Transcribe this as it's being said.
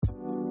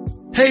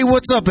Hey,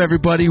 what's up,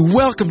 everybody?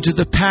 Welcome to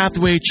the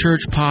Pathway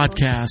Church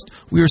podcast.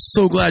 We are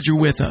so glad you're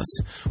with us.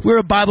 We're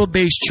a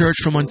Bible-based church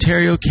from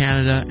Ontario,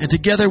 Canada, and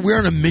together we're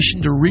on a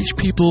mission to reach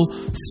people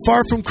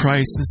far from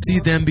Christ and see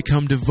them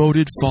become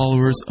devoted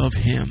followers of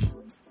Him.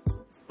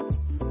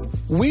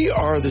 We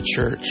are the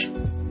church.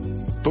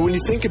 But when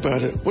you think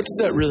about it, what does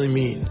that really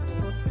mean?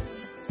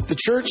 The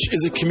church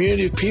is a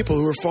community of people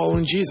who are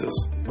following Jesus.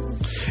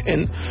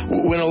 And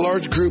when a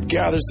large group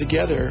gathers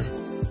together,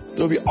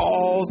 there'll be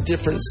all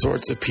different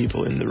sorts of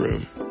people in the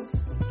room.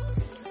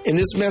 In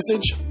this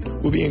message,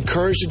 we'll be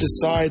encouraged to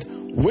decide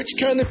which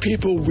kind of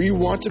people we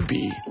want to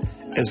be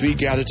as we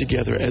gather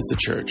together as the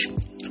church.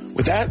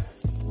 With that,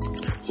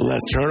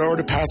 let's turn it over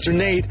to Pastor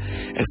Nate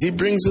as he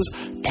brings us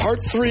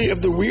part 3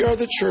 of the We Are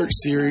the Church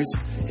series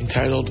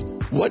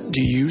entitled, What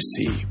Do You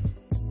See?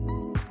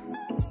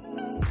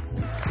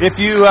 If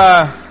you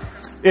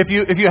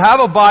have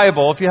a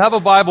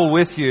Bible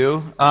with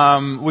you,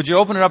 would you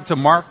open it up to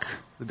Mark?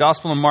 The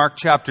Gospel of Mark,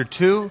 chapter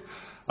 2.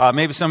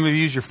 Maybe some of you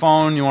use your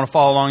phone. You want to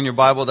follow along in your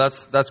Bible.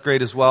 That's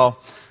great as well.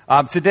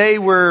 Today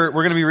we're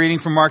going to be reading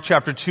from Mark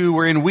chapter 2.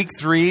 We're in week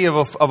 3 of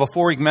a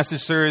 4-week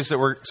message series that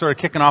we're sort of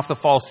kicking off the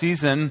fall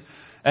season.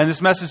 And this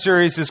message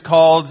series is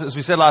called, as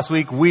we said last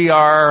week, We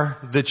Are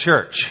the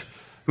Church. Can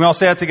we all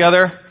say that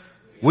together?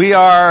 We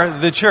are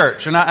the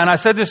church. And I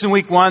said this in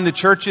week 1. The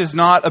church is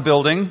not a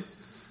building.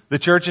 The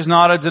church is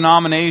not a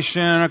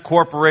denomination, a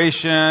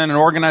corporation, an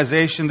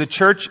organization. The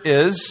church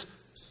is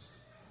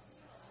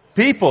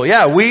people.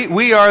 Yeah,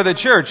 we are the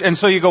church. And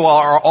so you go, well,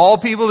 are all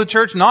people the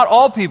church? Not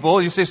all people.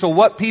 You say, so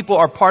what people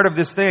are part of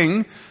this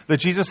thing that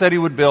Jesus said He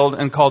would build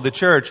and called the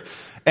church?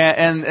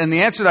 And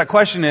the answer to that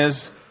question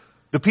is,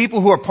 the people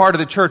who are part of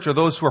the church are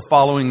those who are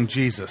following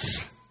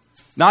Jesus.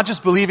 Not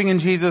just believing in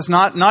Jesus,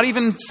 not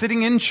even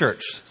sitting in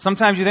church.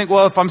 Sometimes you think,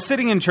 well, if I'm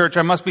sitting in church,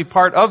 I must be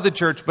part of the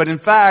church. But in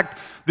fact,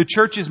 the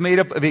church is made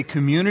up of a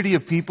community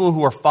of people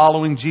who are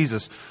following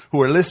Jesus,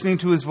 who are listening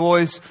to His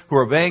voice, who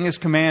are obeying His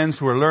commands,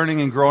 who are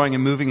learning and growing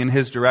and moving in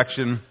His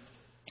direction.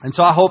 And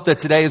so I hope that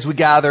today as we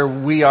gather,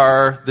 we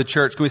are the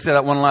church. Can we say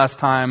that one last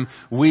time?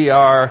 We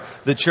are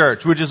the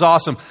church, which is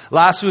awesome.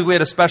 Last week we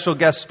had a special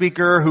guest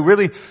speaker who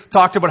really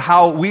talked about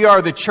how we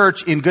are the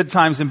church in good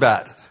times and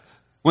bad.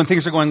 When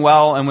things are going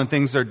well and when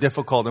things are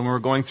difficult and when we're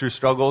going through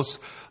struggles,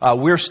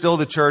 we're still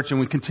the church and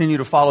we continue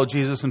to follow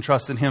Jesus and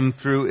trust in Him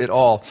through it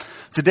all.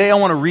 Today I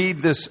want to read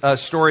this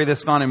story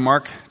that's found in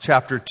Mark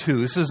chapter 2.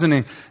 This is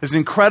an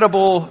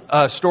incredible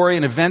story,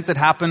 an event that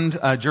happened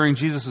during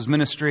Jesus'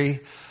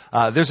 ministry.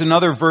 There's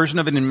another version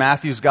of it in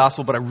Matthew's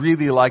gospel, but I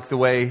really like the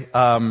way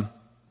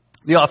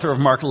the author of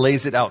Mark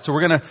lays it out. So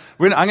I'm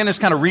gonna just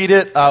kind of read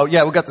it.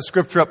 We've got the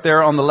scripture up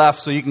there on the left,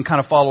 so you can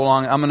kind of follow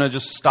along. I'm gonna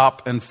just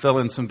stop and fill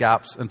in some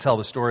gaps and tell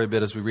the story a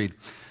bit as we read.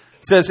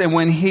 It says, and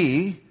when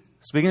He,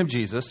 speaking of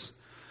Jesus,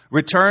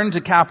 returned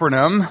to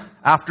Capernaum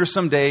after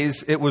some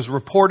days, it was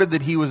reported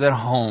that He was at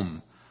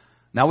home.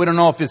 Now we don't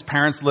know if His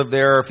parents lived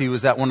there, or if He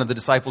was at one of the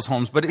disciples'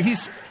 homes, but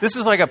this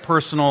is like a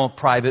personal,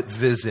 private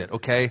visit,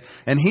 okay?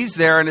 And He's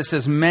there, and it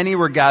says many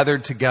were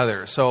gathered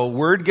together. So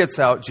word gets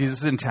out, Jesus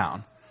is in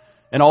town.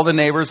 And all the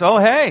neighbors, oh,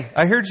 hey,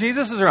 I hear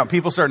Jesus is around.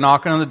 People start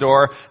knocking on the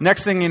door.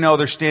 Next thing you know,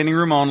 they're standing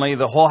room only.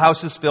 The whole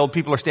house is filled.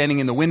 People are standing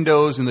in the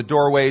windows, in the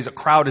doorways. A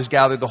crowd is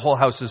gathered. The whole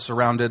house is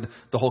surrounded.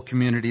 The whole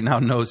community now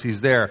knows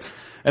He's there.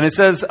 And it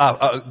says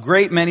a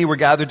great many were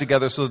gathered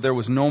together so that there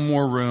was no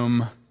more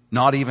room,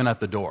 not even at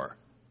the door.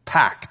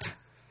 Packed.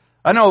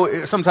 I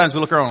know sometimes we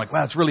look around like,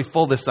 wow, it's really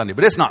full this Sunday.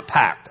 But it's not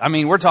packed. I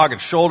mean, we're talking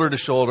shoulder to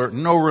shoulder.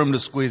 No room to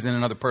squeeze in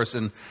another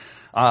person.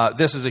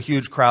 This is a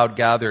huge crowd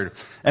gathered.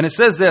 And it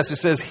says this, it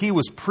says, He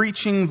was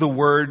preaching the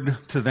word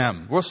to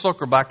them. We'll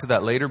circle back to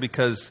that later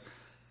because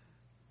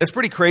it's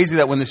pretty crazy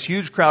that when this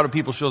huge crowd of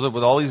people shows up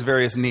with all these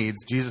various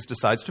needs, Jesus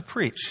decides to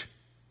preach.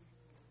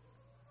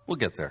 We'll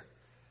get there.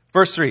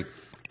 Verse 3,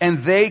 and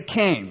they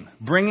came,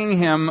 bringing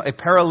Him a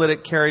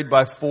paralytic carried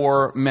by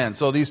 4 men.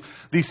 So these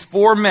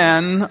 4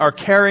 men are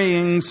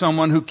carrying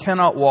someone who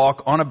cannot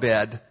walk on a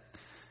bed.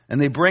 And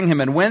they bring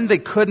Him. And when they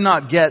could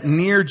not get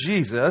near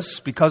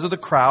Jesus because of the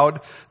crowd,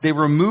 they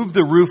removed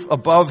the roof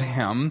above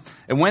Him.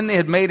 And when they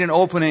had made an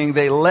opening,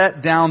 they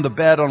let down the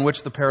bed on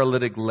which the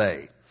paralytic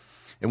lay.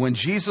 And when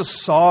Jesus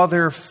saw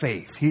their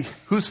faith,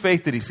 whose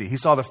faith did He see? He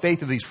saw the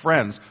faith of these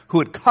friends who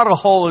had cut a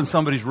hole in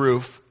somebody's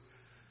roof,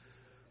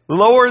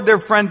 lowered their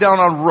friend down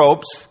on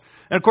ropes.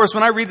 And of course,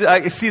 when I read it,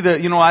 I see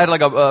I had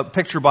like a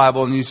picture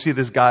Bible, and you see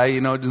this guy,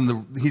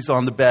 he's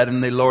on the bed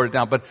and they lowered it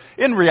down. But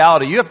in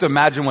reality, you have to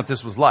imagine what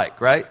this was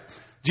like, right?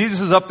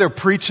 Jesus is up there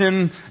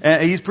preaching,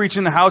 and He's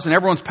preaching the house, and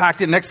everyone's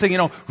packed in. Next thing you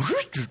know,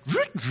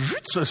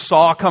 a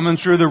saw coming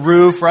through the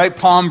roof, right?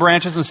 Palm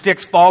branches and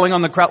sticks falling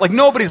on the crowd. Like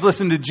nobody's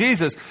listening to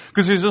Jesus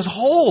because there's this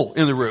hole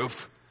in the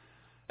roof.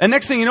 And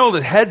next thing you know,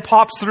 the head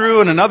pops through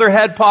and another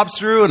head pops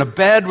through and a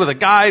bed with a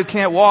guy who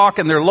can't walk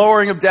and they're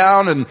lowering him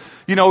down. And,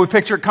 we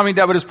picture it coming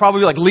down, but it's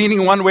probably like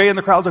leaning one way and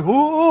the crowd's like,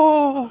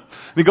 ooh. And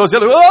he goes the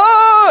other way,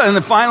 oh! And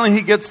then finally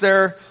he gets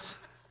there.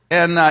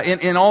 And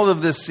in all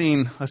of this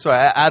scene, sorry,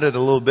 I added a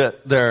little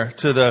bit there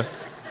to the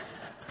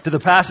to the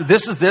passage.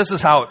 This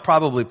is how it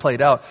probably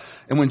played out.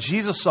 And when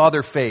Jesus saw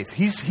their faith,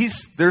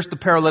 there's the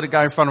paralytic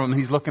guy in front of him.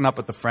 He's looking up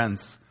at the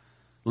friends,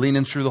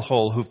 leaning through the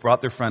hole, who've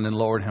brought their friend and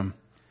lowered him.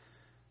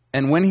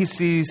 And when he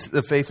sees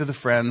the faith of the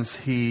friends,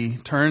 he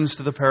turns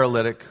to the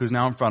paralytic who's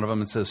now in front of him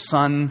and says,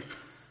 "Son,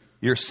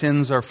 your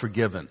sins are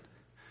forgiven."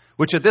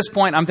 Which at this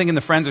point, I'm thinking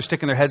the friends are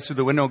sticking their heads through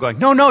the window going,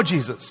 No,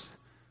 Jesus.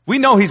 We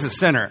know he's a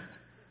sinner.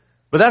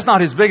 But that's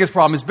not his biggest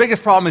problem. His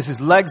biggest problem is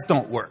his legs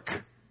don't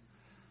work.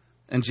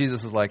 And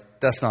Jesus is like,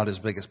 that's not his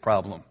biggest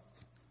problem.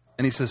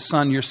 And he says,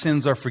 "Son, your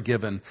sins are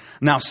forgiven."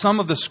 Now, some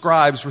of the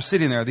scribes were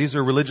sitting there. These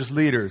are religious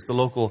leaders, the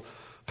local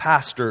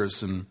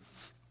pastors and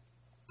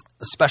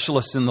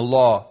specialists in the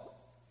law.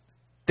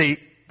 They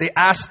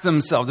asked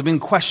themselves, they've been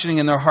questioning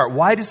in their heart,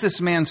 why does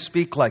this man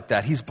speak like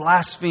that? He's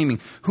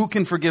blaspheming. Who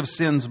can forgive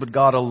sins but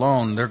God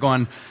alone? They're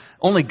going,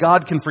 only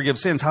God can forgive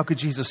sins. How could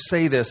Jesus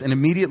say this? And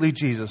immediately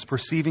Jesus,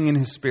 perceiving in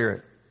his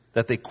spirit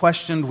that they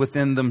questioned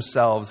within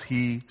themselves,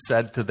 he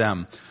said to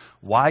them,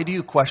 "Why do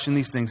you question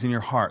these things in your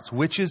hearts?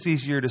 Which is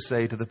easier to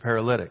say to the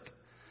paralytic,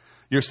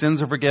 'Your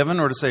sins are forgiven,'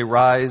 or to say,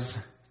 'Rise,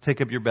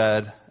 take up your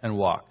bed and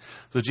walk'?"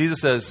 So Jesus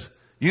says,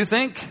 you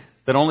think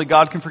that only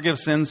God can forgive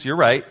sins? You're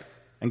right.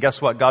 And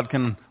guess what?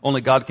 Only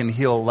God can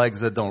heal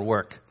legs that don't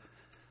work.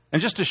 And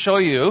just to show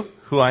you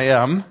who I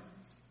am,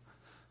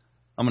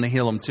 I'm going to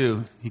heal them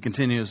too. He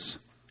continues,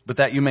 "But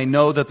that you may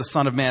know that the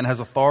Son of Man has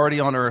authority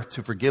on earth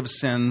to forgive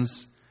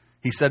sins,"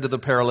 he said to the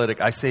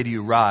paralytic, "I say to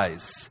you,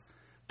 rise,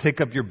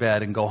 pick up your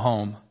bed and go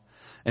home."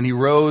 And he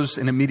rose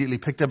and immediately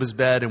picked up his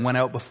bed and went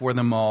out before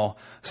them all,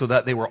 so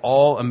that they were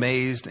all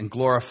amazed and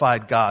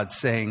glorified God,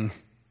 saying,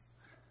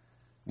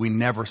 "We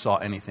never saw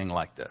anything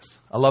like this."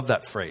 I love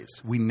that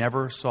phrase. We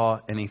never saw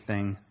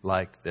anything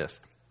like this.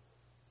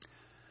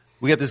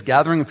 We get this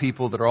gathering of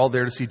people that are all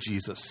there to see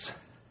Jesus.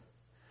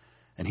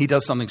 And he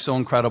does something so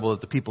incredible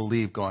that the people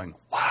leave going,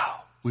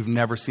 wow, we've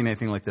never seen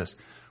anything like this.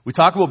 We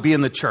talk about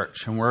being the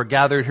church, and we're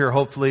gathered here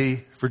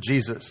hopefully for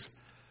Jesus.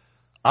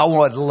 I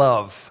would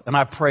love, and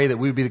I pray that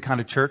we would be the kind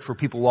of church where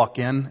people walk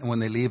in, and when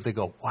they leave, they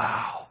go,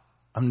 wow,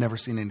 I've never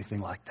seen anything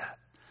like that.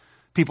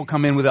 People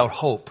come in without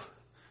hope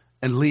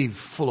and leave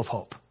full of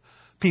hope.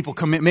 People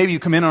come in, maybe you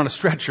come in on a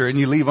stretcher and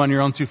you leave on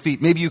your own 2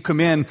 feet. Maybe you come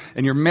in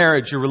and your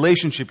marriage, your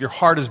relationship, your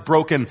heart is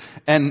broken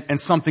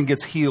and something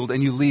gets healed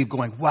and you leave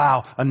going,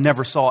 wow, I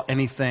never saw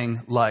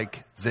anything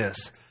like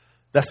this.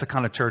 That's the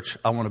kind of church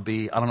I want to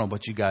be. I don't know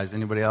about you guys.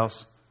 Anybody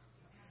else?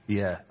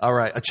 Yeah. All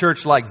right. A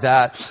church like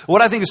that.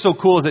 What I think is so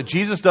cool is that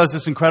Jesus does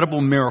this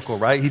incredible miracle,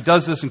 right? He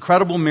does this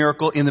incredible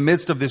miracle in the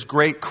midst of this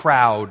great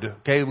crowd.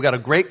 Okay. We got a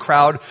great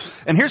crowd.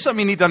 And here's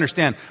something you need to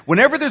understand.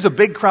 Whenever there's a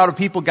big crowd of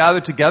people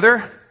gathered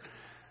together,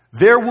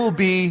 there will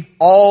be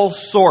all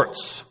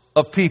sorts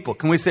of people.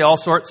 Can we say all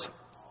sorts?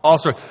 All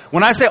sorts.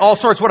 When I say all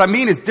sorts, what I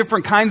mean is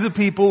different kinds of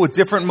people with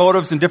different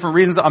motives and different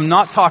reasons. I'm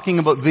not talking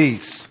about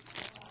these.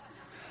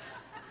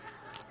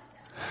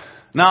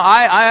 Now,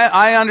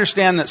 I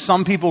understand that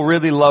some people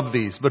really love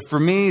these, but for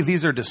me,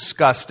 these are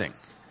disgusting.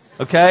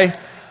 Okay?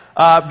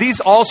 These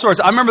all sorts.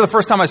 I remember the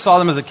first time I saw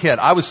them as a kid.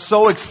 I was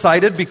so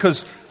excited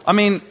because,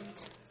 don't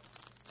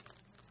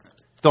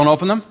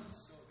open them.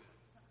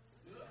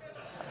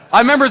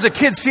 I remember as a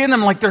kid seeing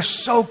them like they're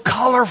so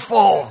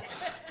colorful.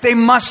 They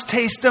must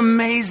taste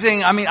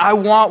amazing. I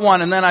want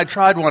one. And then I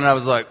tried one and I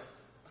was like,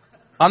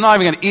 I'm not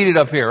even going to eat it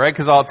up here, right?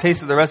 Because I'll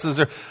taste it the rest of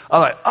the dessert. I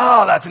was like,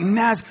 oh, that's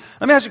nasty.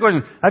 Let me ask you a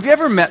question. Have you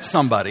ever met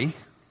somebody?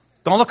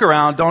 Don't look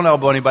around. Don't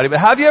elbow anybody.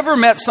 But have you ever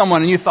met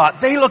someone and you thought,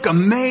 they look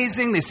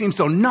amazing. They seem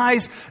so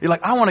nice. You're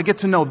like, I want to get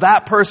to know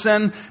that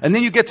person. And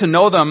then you get to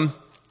know them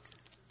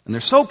and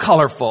they're so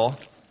colorful.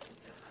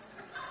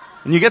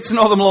 And you get to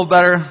know them a little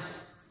better.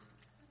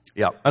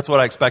 Yeah, that's what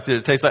I expected it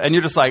to taste like. And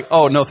you're just like,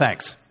 oh, no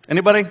thanks.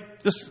 Anybody?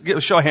 Just give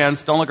a show of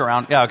hands. Don't look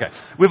around. Yeah, okay.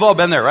 We've all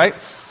been there, right?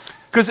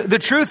 Because the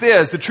truth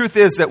is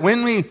that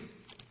when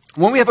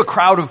we have a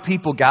crowd of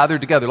people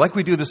gathered together, like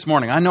we do this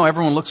morning, I know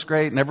everyone looks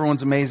great and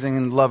everyone's amazing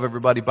and love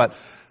everybody, but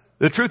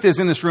the truth is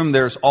in this room,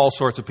 there's all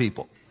sorts of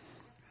people.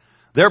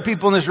 There are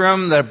people in this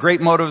room that have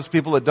great motives,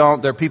 people that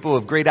don't. There are people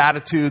with great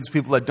attitudes,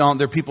 people that don't.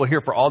 There are people here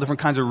for all different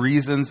kinds of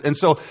reasons. And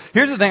so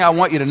here's the thing I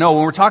want you to know.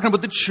 When we're talking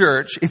about the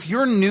church, if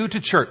you're new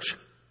to church,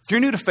 if you're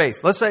new to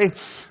faith, let's say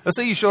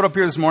you showed up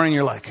here this morning and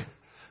you're like,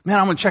 man,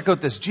 I'm going to check out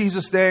this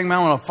Jesus thing. Man,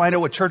 I want to find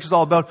out what church is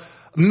all about.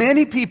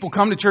 Many people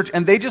come to church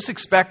and they just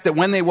expect that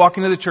when they walk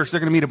into the church, they're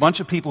going to meet a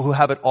bunch of people who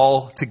have it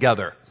all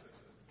together.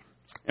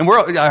 And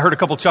I heard a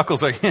couple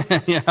chuckles like,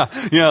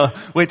 yeah,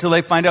 wait till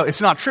they find out.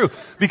 It's not true.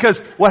 Because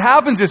what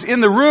happens is in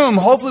the room,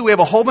 hopefully we have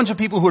a whole bunch of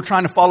people who are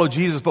trying to follow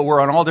Jesus, but we're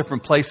on all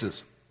different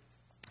places.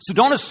 So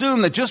don't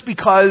assume that just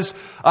because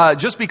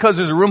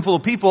there's a room full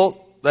of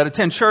people that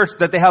attend church,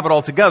 that they have it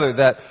all together,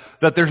 that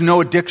there's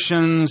no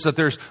addictions, that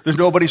there's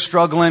nobody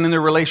struggling in their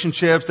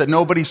relationships, that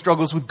nobody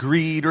struggles with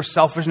greed or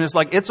selfishness.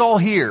 Like, it's all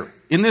here.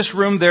 In this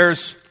room,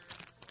 there's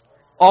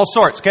all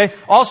sorts, okay?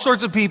 All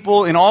sorts of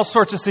people in all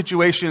sorts of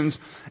situations.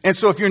 And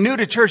so if you're new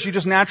to church, you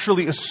just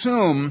naturally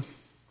assume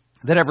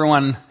that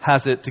everyone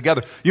has it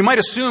together. You might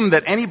assume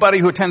that anybody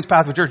who attends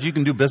Pathway Church, you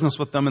can do business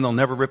with them and they'll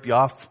never rip you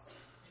off.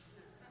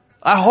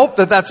 I hope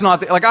that that's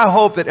not, like I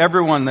hope that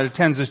everyone that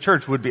attends this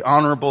church would be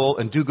honorable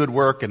and do good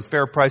work and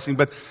fair pricing.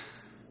 But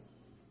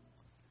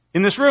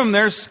in this room,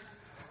 there's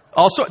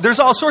all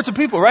sorts of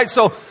people, right?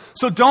 So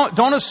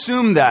don't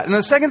assume that. And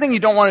the second thing you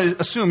don't want to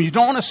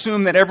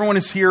assume that everyone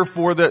is here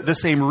for the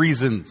same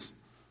reasons.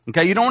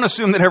 Okay, you don't want to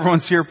assume that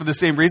everyone's here for the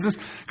same reasons,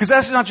 because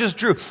that's not just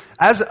true.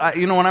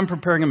 When I'm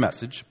preparing a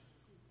message,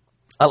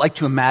 I like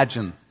to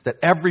imagine that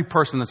every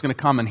person that's going to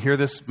come and hear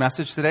this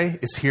message today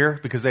is here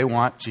because they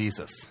want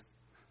Jesus.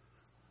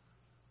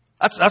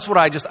 That's what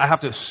I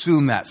have to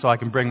assume that so I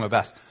can bring my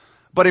best.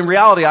 But in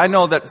reality, I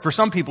know that for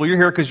some people, you're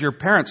here because your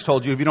parents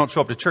told you if you don't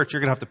show up to church,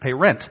 you're going to have to pay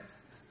rent.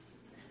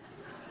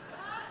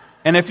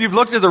 And if you've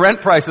looked at the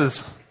rent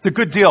prices, it's a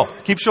good deal.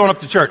 Keep showing up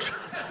to church,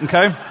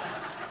 okay?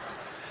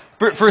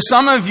 For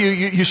some of you,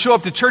 you show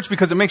up to church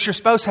because it makes your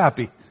spouse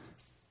happy.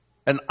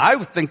 And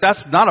I think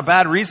that's not a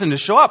bad reason to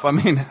show up. I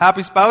mean,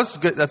 happy spouse,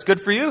 that's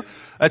good for you.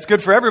 That's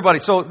good for everybody.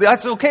 So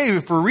that's okay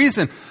for a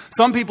reason.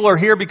 Some people are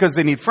here because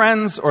they need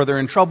friends or they're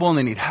in trouble and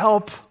they need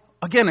help.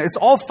 Again, it's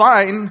all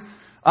fine,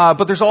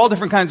 but there's all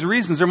different kinds of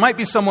reasons. There might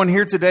be someone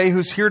here today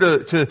who's here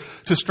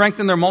to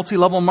strengthen their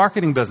multi-level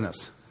marketing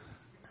business.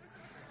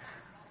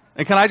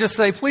 And can I just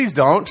say, please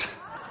don't.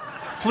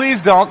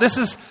 Please don't. This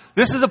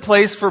is a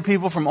place for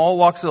people from all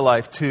walks of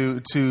life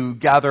to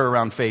gather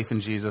around faith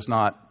in Jesus.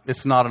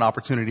 It's not an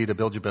opportunity to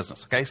build your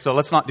business. Okay, so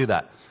let's not do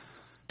that.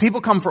 People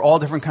come for all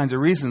different kinds of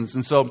reasons,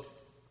 and so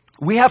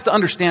we have to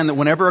understand that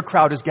whenever a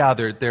crowd is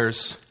gathered,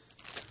 there's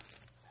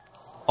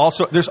all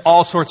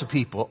sorts of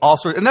people,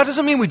 and that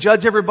doesn't mean we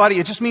judge everybody.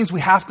 It just means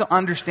we have to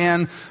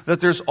understand that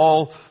there's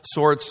all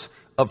sorts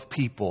of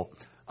people.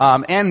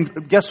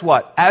 And guess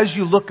what? As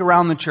you look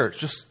around the church,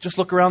 just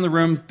look around the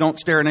room. Don't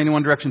stare in any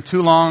one direction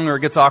too long or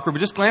it gets awkward, but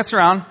just glance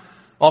around.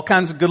 All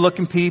kinds of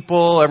good-looking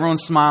people.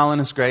 Everyone's smiling.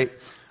 It's great.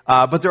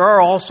 But there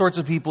are all sorts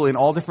of people in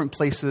all different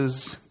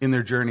places in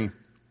their journey.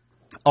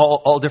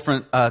 All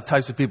different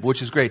types of people,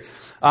 which is great.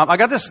 I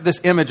got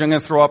this image I'm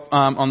going to throw up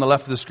on the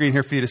left of the screen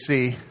here for you to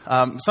see.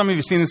 Some of you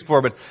have seen this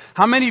before, but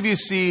how many of you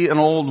see an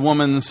old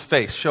woman's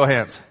face? Show of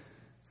hands.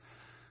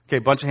 Okay,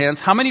 bunch of hands.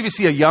 How many of you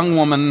see a young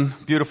woman,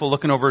 beautiful,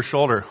 looking over her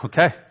shoulder?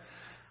 Okay.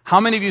 How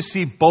many of you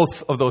see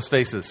both of those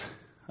faces?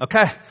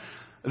 Okay.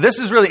 This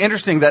is really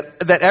interesting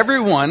that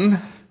everyone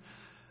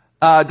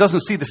doesn't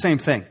see the same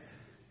thing.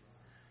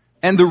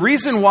 And the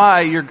reason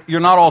why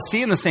you're not all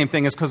seeing the same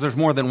thing is because there's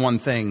more than one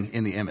thing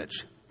in the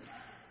image.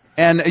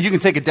 And you can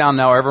take it down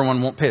now.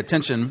 Everyone won't pay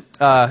attention.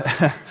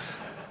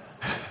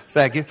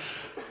 Thank you.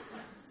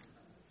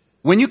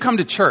 When you come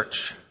to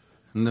church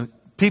and the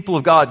people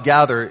of God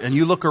gather and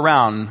you look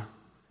around,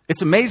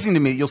 it's amazing to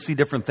me, you'll see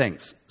different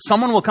things.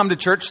 Someone will come to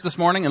church this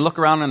morning and look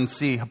around and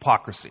see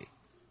hypocrisy.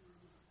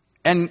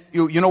 And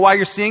you know why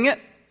you're seeing it?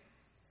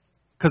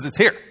 Because it's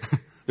here.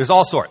 There's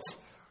all sorts.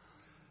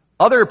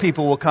 Other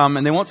people will come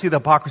and they won't see the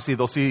hypocrisy.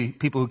 They'll see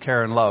people who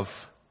care and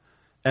love,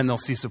 and they'll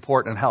see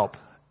support and help.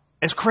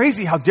 It's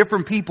crazy how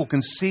different people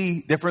can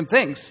see different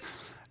things.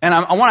 And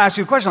I want to ask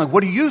you a question, like,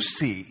 what do you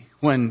see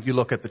when you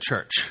look at the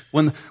church?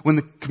 When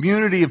the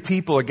community of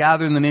people are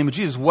gathered in the name of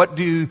Jesus, what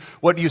do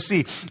you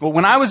see? Well,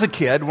 when I was a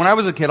kid,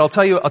 I'll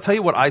tell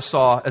you what I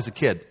saw as a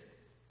kid.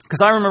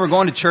 Because I remember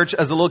going to church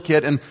as a little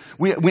kid, and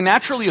we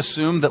naturally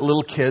assume that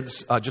little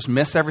kids just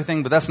miss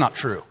everything, but that's not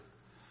true.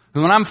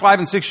 When I'm 5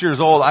 and 6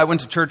 years old, I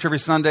went to church every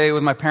Sunday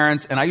with my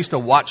parents, and I used to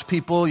watch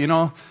people, and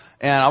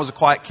I was a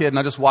quiet kid, and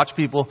I just watched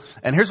people.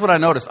 And here's what I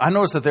noticed. I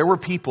noticed that there were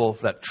people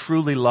that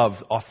truly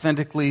loved,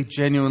 authentically,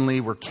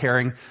 genuinely were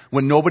caring.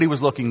 When nobody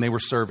was looking, they were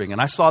serving. And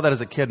I saw that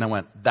as a kid, and I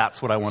went,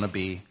 that's what I want to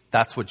be.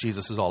 That's what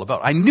Jesus is all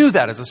about. I knew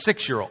that as a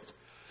 6-year-old.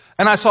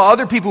 And I saw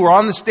other people who were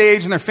on the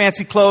stage in their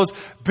fancy clothes,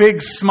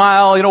 big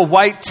smile,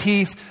 white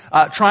teeth,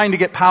 trying to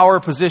get power,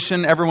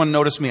 position. Everyone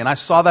noticed me. And I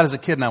saw that as a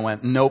kid, and I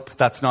went, nope,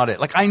 that's not it.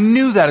 Like, I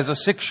knew that as a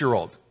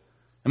 6-year-old.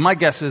 And my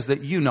guess is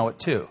that you know it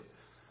too.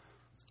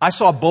 I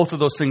saw both of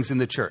those things in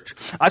the church.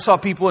 I saw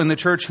people in the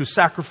church who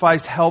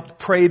sacrificed, helped,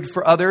 prayed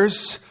for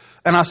others.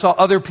 And I saw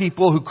other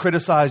people who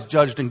criticized,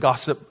 judged, and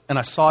gossiped. And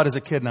I saw it as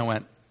a kid, and I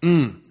went,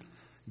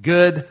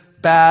 good,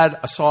 bad.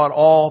 I saw it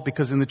all,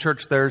 because in the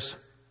church there's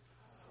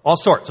all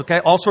sorts, okay?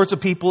 All sorts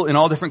of people in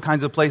all different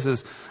kinds of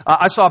places.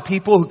 I saw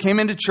people who came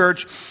into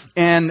church,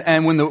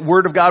 and when the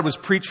word of God was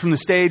preached from the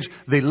stage,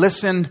 they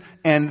listened,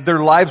 and their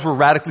lives were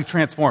radically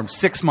transformed.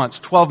 6 months,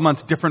 12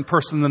 months, different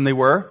person than they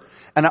were.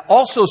 And I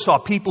also saw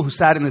people who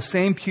sat in the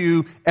same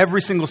pew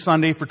every single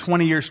Sunday for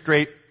 20 years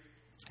straight,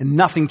 and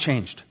nothing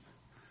changed.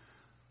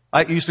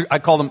 I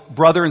call them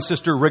brother and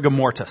sister rigor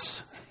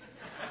mortis,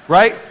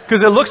 right?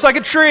 Because it looks like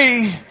a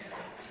tree.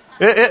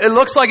 It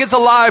looks like it's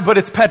alive, but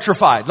it's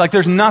petrified. Like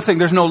there's nothing.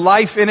 There's no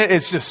life in it.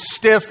 It's just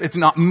stiff. It's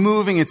not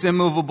moving. It's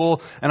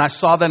immovable. And I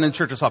saw that in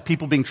church. I saw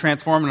people being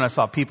transformed, and I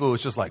saw people who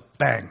was just like,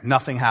 bang,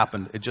 nothing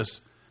happened.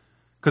 Because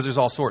there's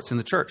all sorts in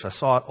the church. I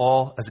saw it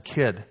all as a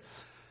kid.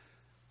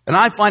 And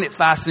I find it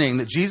fascinating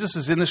that Jesus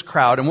is in this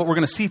crowd. And what we're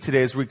going to see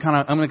today is I'm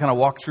going to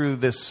walk through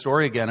this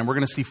story again, and we're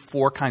going to see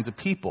 4 kinds of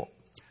people.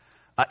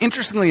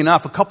 Interestingly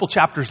enough, a couple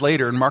chapters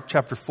later in Mark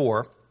chapter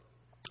 4,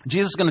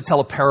 Jesus is going to tell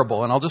a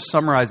parable, and I'll just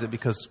summarize it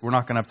because we're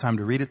not going to have time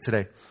to read it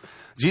today.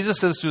 Jesus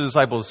says to his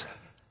disciples,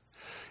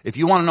 if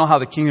you want to know how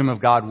the kingdom of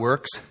God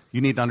works,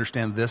 you need to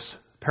understand this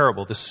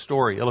parable, this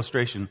story,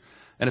 illustration,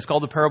 and it's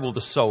called the parable of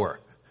the sower.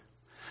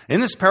 In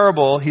this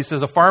parable, he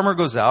says a farmer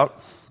goes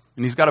out,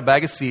 and he's got a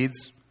bag of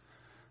seeds,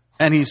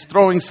 and he's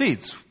throwing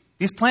seeds.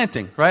 He's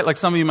planting, right? Like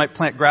some of you might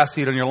plant grass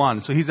seed on your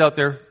lawn. So he's out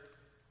there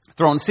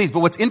throwing seeds. But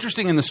what's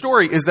interesting in the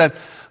story is that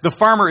the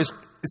farmer is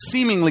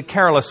seemingly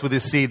careless with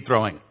his seed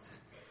throwing.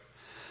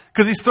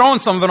 Because he's throwing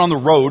some of it on the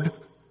road,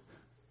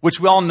 which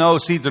we all know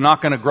seeds are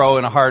not going to grow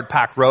in a hard,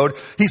 packed road.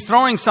 He's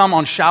throwing some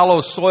on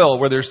shallow soil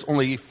where there's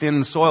only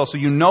thin soil, so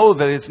you know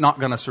that it's not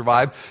going to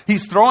survive.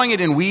 He's throwing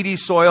it in weedy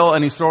soil,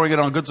 and he's throwing it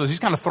on good soil. He's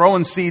kind of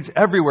throwing seeds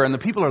everywhere, and the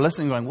people are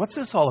listening going, what's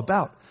this all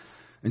about?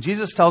 And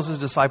Jesus tells his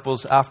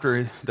disciples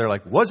after they're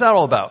like, what's that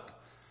all about?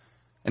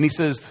 And he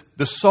says,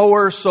 the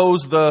sower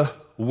sows the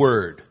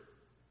word.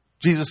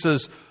 Jesus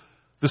says,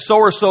 the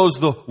sower sows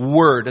the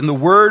word, and the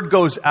word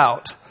goes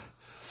out.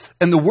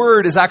 And the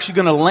word is actually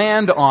going to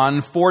land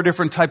on 4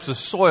 different types of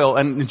soil.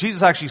 And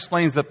Jesus actually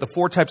explains that the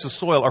 4 types of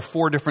soil are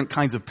 4 different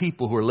kinds of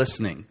people who are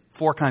listening.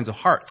 4 kinds of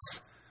hearts.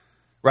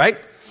 Right?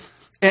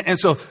 And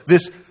so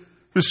the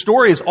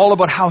story is all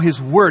about how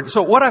his word.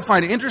 So what I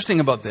find interesting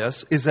about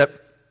this is that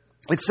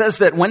it says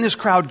that when this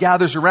crowd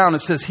gathers around, it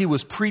says he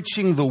was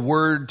preaching the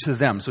word to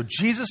them. So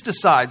Jesus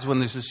decides when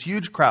there's this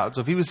huge crowd.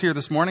 So if he was here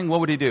this morning, what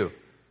would he do?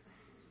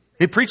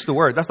 He'd preach the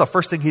word. That's the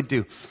first thing he'd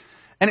do.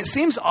 And it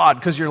seems odd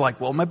because you're like,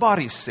 well, my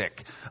body's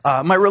sick.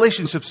 My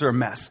relationships are a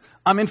mess.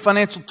 I'm in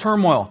financial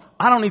turmoil.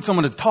 I don't need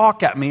someone to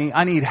talk at me.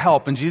 I need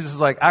help. And Jesus is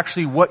like,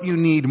 actually, what you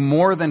need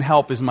more than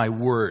help is my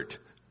word.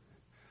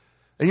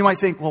 And you might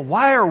think, well,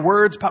 why are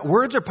words?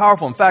 Words are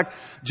powerful. In fact,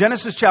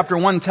 Genesis chapter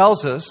 1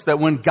 tells us that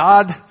when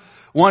God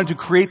wanted to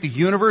create the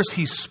universe,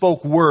 he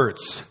spoke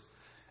words.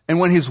 And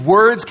when his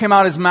words came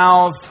out of his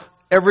mouth,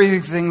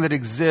 everything that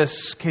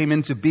exists came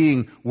into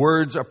being.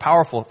 Words are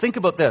powerful. Think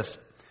about this.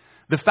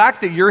 The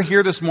fact that you're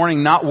here this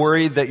morning not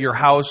worried that your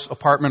house,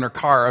 apartment, or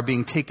car are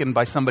being taken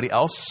by somebody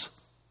else,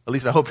 at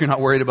least I hope you're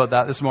not worried about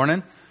that this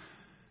morning,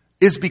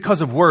 is because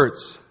of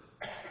words.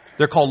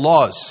 They're called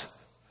laws.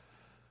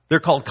 They're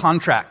called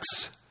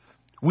contracts.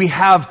 We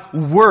have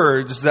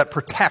words that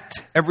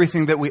protect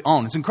everything that we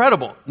own. It's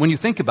incredible when you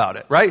think about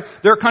it, right?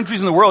 There are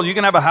countries in the world, you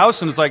can have a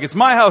house and it's like, it's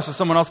my house, and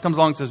someone else comes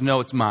along and says, no,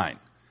 it's mine.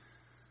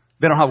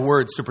 They don't have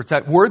words to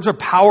protect. Words are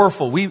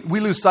powerful. We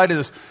lose sight of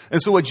this.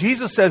 And so what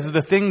Jesus says is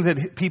the thing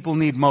that people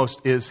need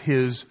most is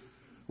his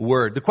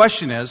word. The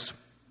question is,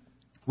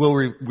 will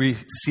we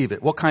receive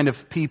it? What kind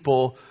of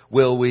people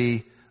will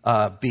we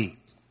be?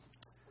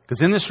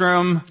 Because in this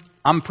room,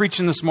 I'm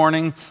preaching this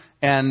morning,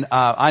 and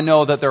I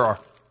know that there are,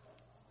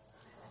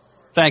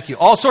 thank you,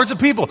 all sorts of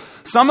people.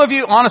 Some of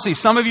you, honestly,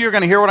 some of you are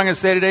going to hear what I'm going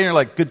to say today, and you're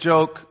like, good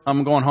joke,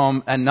 I'm going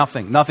home, and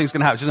nothing's going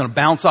to happen. It's just going to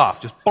bounce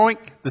off. Just boink,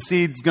 the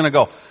seed's going to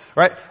go.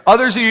 Right?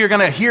 Others of you are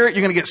going to hear it.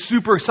 You're going to get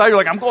super excited. You're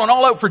like, I'm going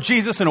all out for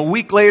Jesus. And a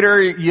week later,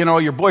 you know,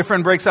 your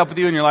boyfriend breaks up with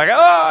you and you're like,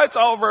 oh, it's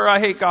over. I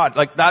hate God.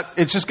 Like that.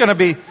 It's just going to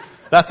be,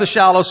 that's the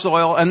shallow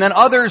soil. And then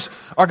others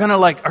are going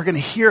to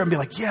hear it and be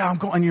like, yeah, I'm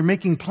going, and you're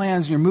making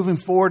plans and you're moving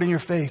forward in your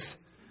faith.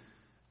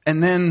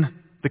 And then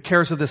the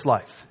cares of this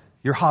life,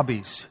 your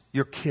hobbies,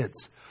 your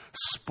kids,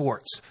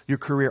 sports, your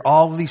career,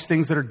 all of these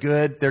things that are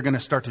good, they're going to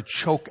start to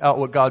choke out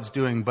what God's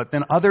doing. But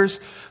then others,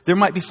 there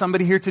might be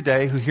somebody here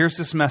today who hears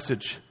this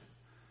message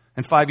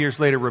and 5 years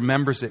later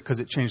remembers it because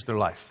it changed their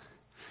life.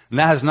 And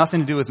that has nothing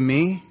to do with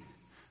me.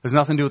 Has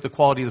nothing to do with the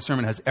quality of the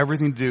sermon. It has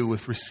everything to do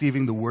with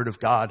receiving the word of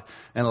God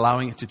and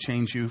allowing it to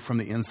change you from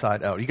the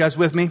inside out. Are you guys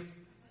with me?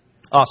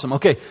 Awesome.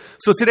 Okay.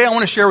 So today I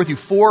want to share with you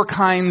 4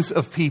 kinds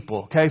of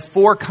people. Okay.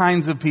 4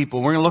 kinds of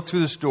people. We're going to look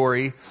through the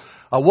story.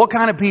 What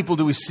kind of people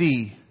do we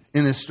see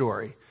in this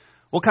story?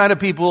 What kind of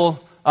people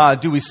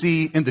do we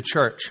see in the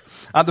church?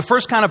 The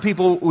first kind of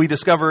people we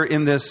discover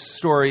in this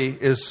story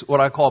is what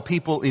I call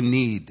people in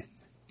need.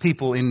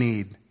 People in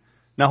need.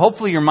 Now,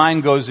 hopefully your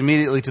mind goes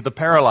immediately to the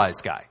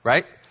paralyzed guy,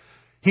 right?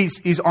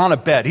 He's on a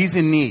bed. He's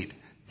in need.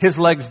 His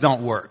legs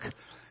don't work.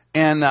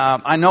 And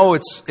I know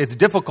it's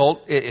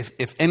difficult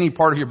if any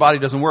part of your body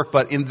doesn't work,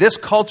 but in this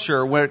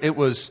culture, where it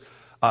was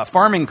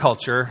farming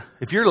culture,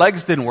 if your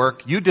legs didn't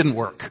work, you didn't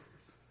work.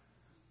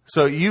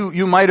 So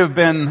you might have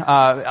been,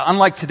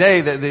 unlike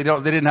today, they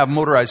didn't have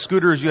motorized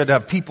scooters. You had to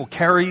have people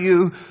carry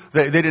you.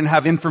 They didn't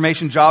have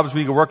information jobs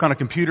where you could work on a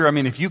computer. I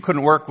mean, if you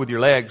couldn't work with your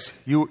legs,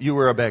 you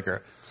were a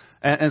beggar.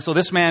 And so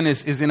this man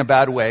is in a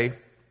bad way.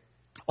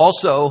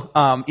 Also,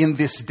 in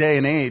this day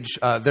and age,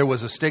 there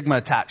was a stigma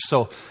attached.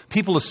 So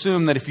people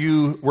assume that if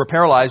you were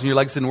paralyzed and your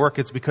legs didn't work,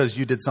 it's because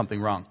you did something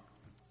wrong.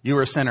 You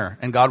were a sinner,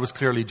 and God was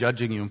clearly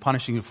judging you and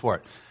punishing you for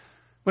it.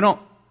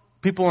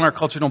 People in our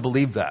culture don't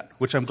believe that,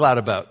 which I'm glad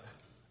about.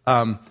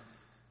 And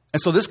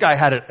so this guy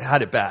had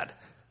it bad.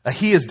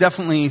 He is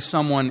definitely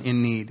someone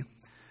in need.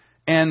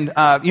 And,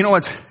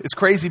 it's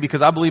crazy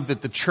because I believe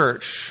that the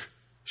church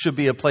should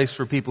be a place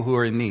for people who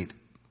are in need.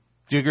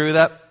 Do you agree with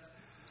that?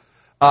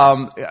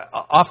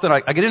 Often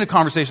I get into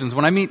conversations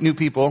when I meet new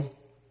people.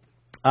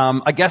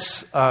 I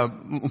guess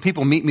when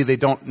people meet me, they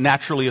don't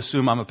naturally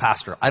assume I'm a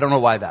pastor. I don't know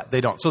why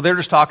they don't. So they're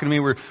just talking to me.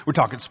 We're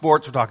talking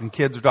sports, we're talking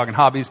kids, we're talking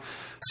hobbies.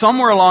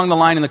 Somewhere along the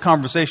line in the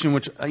conversation,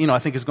 which I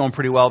think is going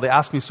pretty well, they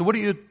ask me, so what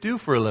do you do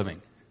for a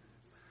living?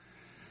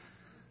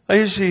 I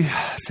usually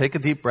take a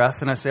deep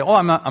breath and I say,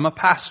 I'm a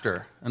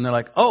pastor. And they're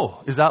like,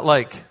 oh, is that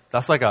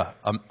that's like a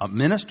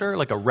minister,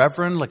 like a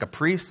reverend, like a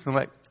priest? And I'm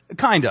like,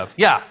 kind of,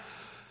 yeah.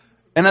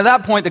 And at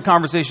that point, the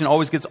conversation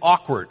always gets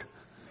awkward.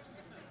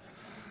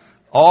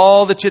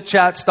 All the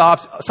chit-chat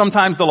stops.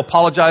 Sometimes they'll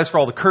apologize for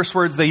all the curse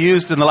words they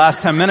used in the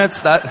last 10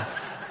 minutes.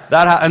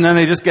 And then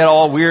they just get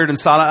all weird and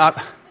silent.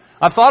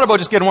 I've thought about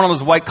just getting one of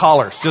those white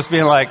collars, just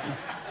being like,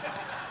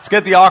 let's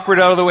get the awkward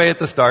out of the way at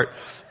the start.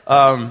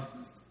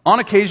 On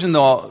occasion,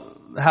 though, I'll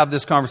have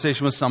this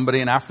conversation with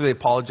somebody, and after they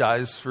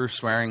apologize for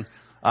swearing,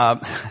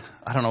 I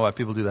don't know why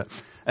people do that.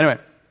 Anyway,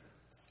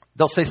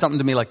 they'll say something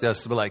to me like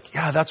this. They'll be like,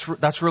 yeah,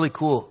 that's really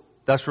cool.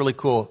 That's really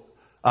cool.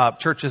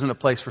 Church isn't a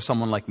place for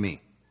someone like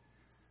me.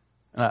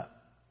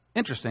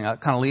 Interesting. I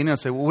kind of lean in and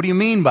say, well, what do you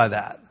mean by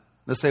that?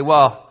 They'll say,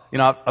 well,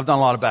 I've done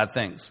a lot of bad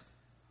things.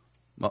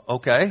 Well,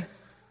 okay.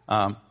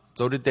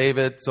 So did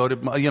David. So did,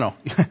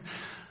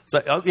 It's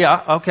like, oh,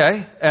 yeah,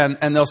 okay.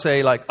 And they'll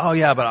say like, oh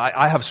yeah, but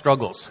I have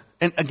struggles.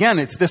 And again,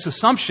 it's this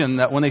assumption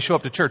that when they show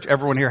up to church,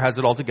 everyone here has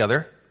it all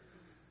together.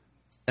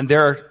 And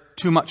they're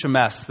too much a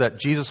mess that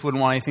Jesus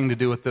wouldn't want anything to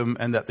do with them,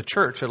 and that the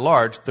church at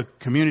large, the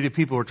community of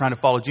people who are trying to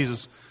follow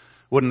Jesus,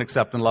 wouldn't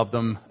accept and love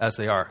them as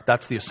they are.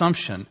 That's the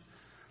assumption.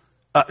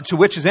 To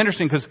which is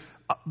interesting because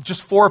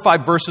just 4 or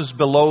 5 verses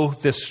below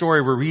this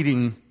story we're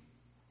reading,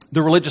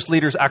 the religious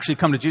leaders actually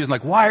come to Jesus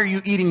like, why are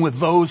you eating with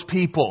those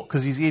people?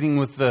 Because he's eating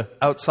with the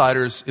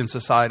outsiders in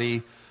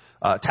society,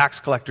 tax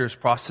collectors,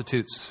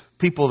 prostitutes,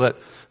 people that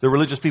the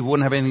religious people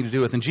wouldn't have anything to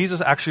do with. And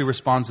Jesus actually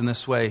responds in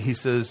this way. He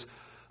says,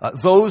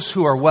 those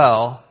who are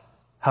well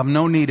have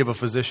no need of a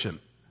physician,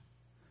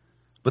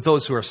 but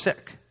those who are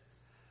sick.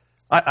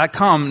 I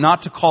come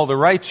not to call the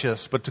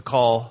righteous, but to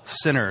call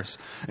sinners.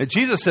 And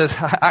Jesus says,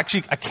 I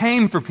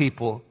came for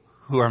people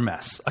who are a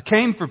mess. I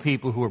came for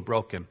people who are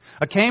broken.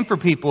 I came for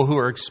people who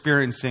are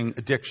experiencing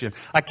addiction.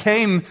 I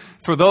came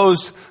for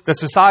those that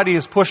society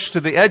has pushed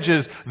to the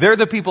edges. They're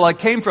the people I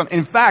came from.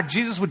 In fact,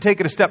 Jesus would take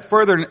it a step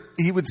further and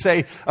he would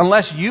say,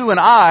 unless you and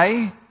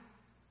I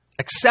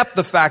accept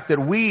the fact that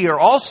we are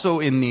also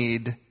in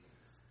need,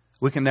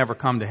 we can never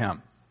come to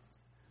him.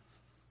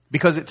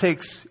 Because it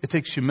takes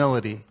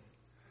humility.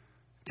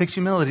 It takes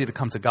humility to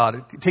come to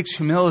God. It takes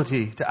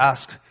humility to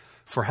ask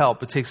for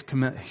help. It takes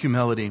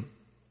humility.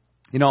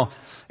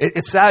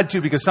 It's sad too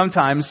because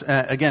sometimes,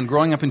 again,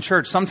 growing up in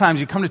church, sometimes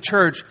you come to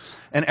church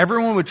and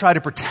everyone would try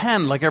to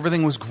pretend like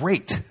everything was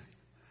great.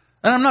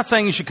 And I'm not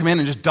saying you should come in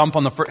and just dump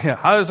on the first,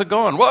 how's it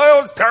going?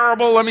 Well, it's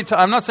terrible.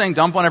 I'm not saying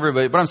dump on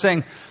everybody, but I'm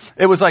saying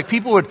it was like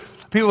people were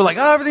like,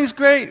 oh, everything's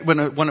great when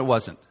it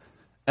wasn't.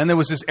 And there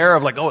was this air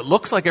of like, oh, it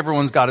looks like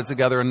everyone's got it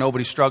together and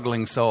nobody's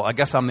struggling, so I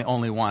guess I'm the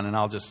only one and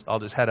I'll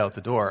just head out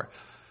the door.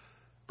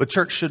 But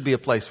church should be a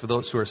place for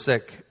those who are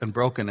sick and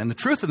broken. And the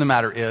truth of the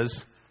matter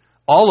is,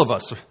 all of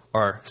us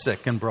are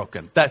sick and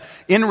broken. That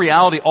in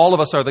reality, all of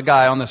us are the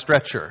guy on the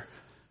stretcher.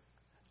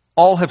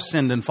 All have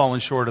sinned and fallen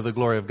short of the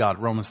glory of God,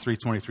 Romans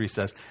 3:23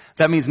 says.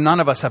 That means none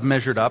of us have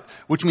measured up,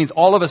 which means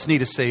all of us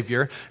need a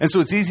Savior. And so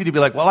it's easy to be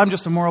like, well, I'm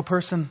just a moral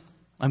person.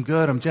 I'm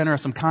good, I'm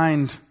generous, I'm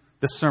kind.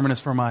 This sermon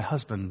is for my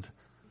husband.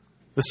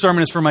 This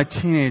sermon is for my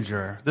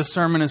teenager. This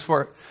sermon is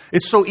for...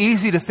 It's so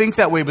easy to think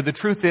that way, but the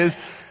truth is,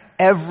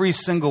 every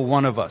single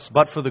one of us,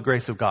 but for the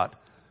grace of God,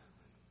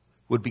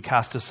 would be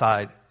cast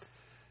aside.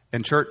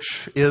 And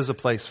church is a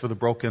place for the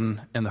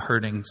broken and the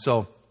hurting.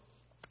 So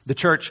the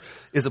church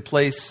is a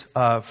place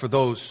for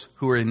those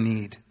who are in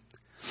need.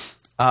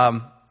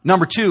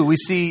 Number 2, we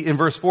see in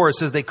verse 4, it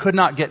says they could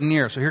not get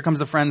near. So here comes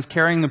the friends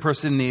carrying the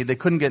person in need. They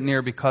couldn't get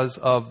near because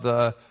of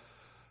the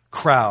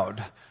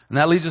crowd. And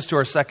that leads us to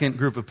our second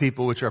group of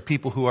people, which are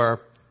people who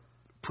are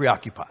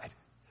preoccupied.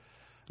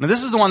 Now,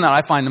 this is the one that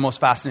I find the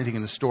most fascinating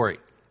in the story.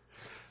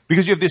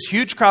 Because you have this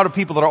huge crowd of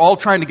people that are all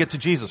trying to get to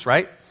Jesus,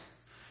 right?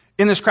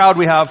 In this crowd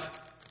we have...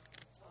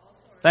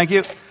 Thank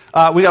you.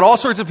 We got all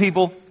sorts of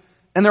people,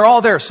 and they're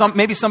all there.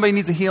 Maybe somebody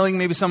needs a healing.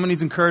 Maybe someone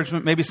needs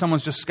encouragement. Maybe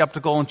someone's just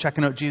skeptical and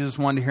checking out Jesus,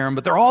 wanting to hear him.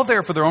 But they're all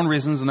there for their own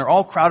reasons, and they're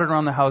all crowded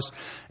around the house.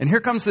 And here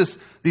comes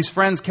these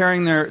friends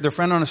carrying their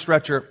friend on a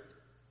stretcher.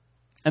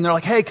 And they're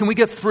like, hey, can we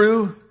get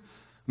through?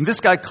 And this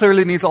guy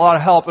clearly needs a lot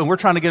of help, and we're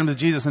trying to get him to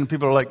Jesus. And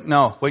people are like,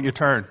 no, wait your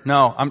turn.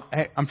 No,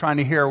 I'm trying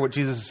to hear what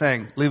Jesus is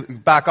saying.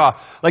 Back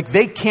off. Like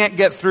they can't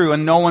get through,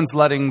 and no one's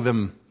letting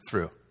them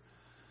through.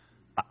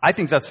 I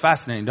think that's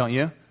fascinating, don't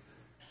you?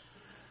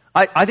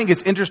 I think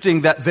it's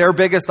interesting that their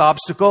biggest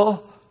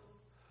obstacle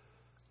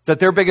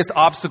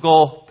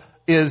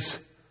is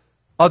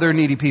other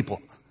needy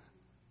people.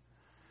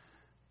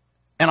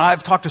 And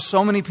I've talked to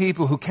so many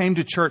people who came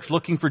to church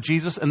looking for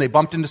Jesus and they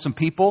bumped into some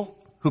people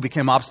who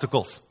became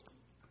obstacles.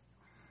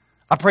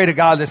 I pray to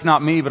God that's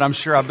not me, but I'm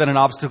sure I've been an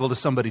obstacle to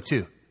somebody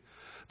too.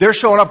 They're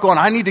showing up going,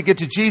 I need to get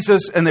to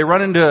Jesus, and they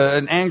run into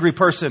an angry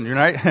person,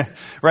 right?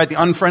 Right,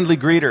 the unfriendly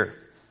greeter.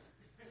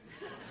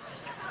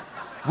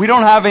 We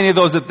don't have any of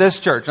those at this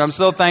church. I'm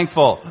so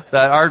thankful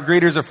that our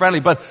greeters are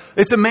friendly. But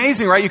it's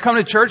amazing, right? You come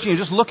to church and you're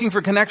just looking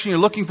for connection. You're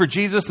looking for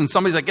Jesus and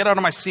somebody's like, get out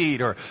of my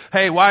seat, or,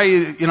 hey, why are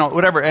you,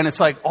 whatever. And it's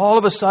like all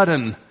of a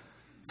sudden,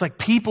 it's like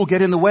people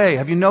get in the way.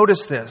 Have you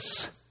noticed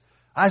this?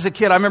 As a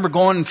kid, I remember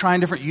going and trying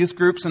different youth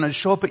groups, and I'd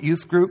show up at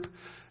youth group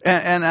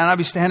and I'd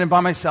be standing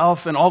by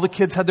myself, and all the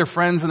kids had their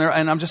friends and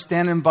I'm just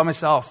standing by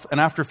myself. And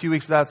after a few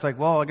weeks of that, it's like,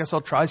 well, I guess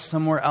I'll try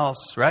somewhere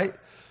else, right?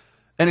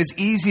 And it's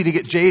easy to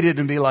get jaded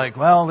and be like,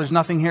 well, there's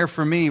nothing here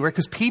for me, right?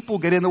 Because people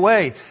get in the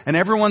way and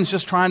everyone's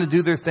just trying to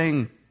do their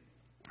thing.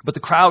 But the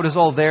crowd is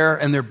all there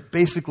and they're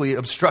basically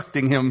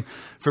obstructing him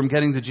from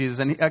getting to Jesus.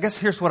 And I guess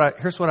here's what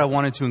I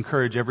wanted to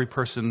encourage every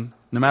person,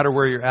 no matter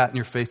where you're at in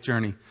your faith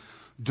journey.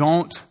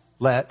 Don't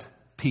let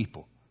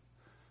people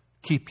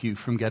keep you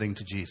from getting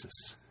to Jesus.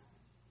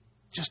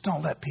 Just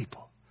don't let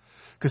people.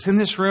 Because in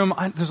this room,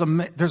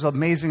 there's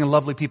amazing and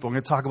lovely people. I'm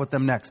going to talk about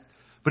them next.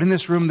 But in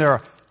this room, there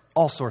are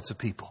all sorts of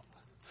people.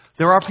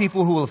 There are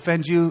people who will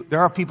offend you. There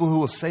are people who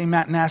will say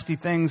nasty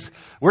things.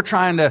 We're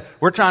trying to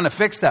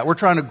fix that. We're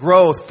trying to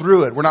grow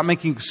through it. We're not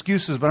making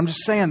excuses, but I'm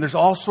just saying there's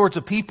all sorts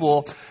of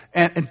people,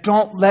 and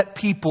don't let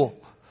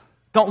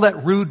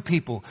rude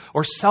people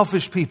or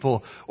selfish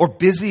people or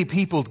busy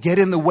people get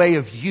in the way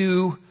of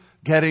you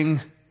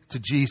getting to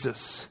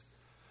Jesus.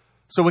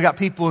 So we got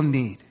people in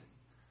need,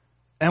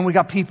 and we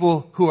got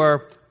people who are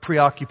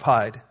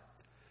preoccupied.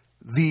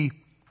 The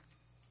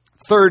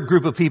third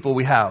group of people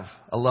we have,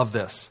 I love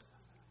this.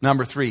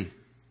 Number 3,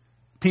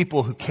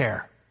 people who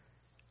care.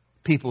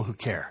 People who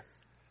care.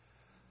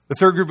 The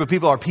third group of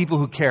people are people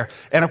who care.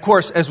 And of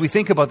course, as we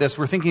think about this,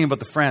 we're thinking about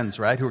the friends,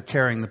 right, who are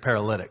carrying the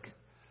paralytic.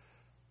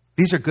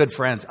 These are good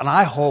friends. And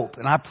I hope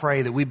and I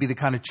pray that we be the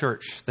kind of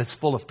church that's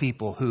full of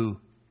people who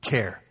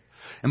care.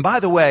 And by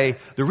the way,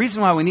 the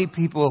reason why we need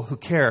people who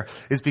care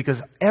is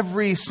because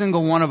every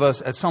single one of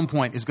us at some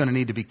point is going to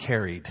need to be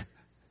carried.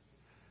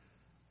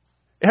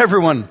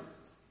 Everyone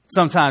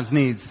sometimes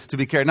needs to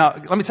be carried. Now,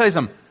 let me tell you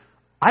something.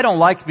 I don't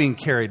like being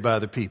carried by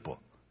other people.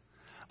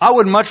 I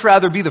would much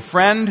rather be the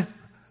friend.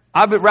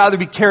 I would rather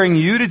be carrying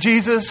you to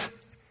Jesus,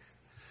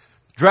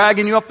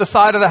 dragging you up the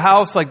side of the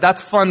house. Like, that's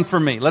fun for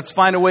me. Let's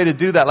find a way to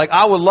do that. Like,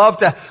 I would love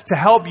to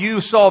help you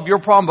solve your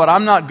problem, but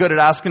I'm not good at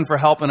asking for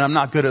help, and I'm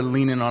not good at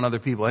leaning on other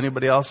people.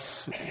 Anybody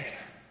else?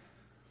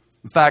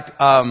 In fact,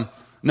 a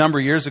number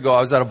of years ago, I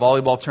was at a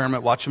volleyball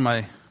tournament watching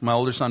my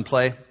older son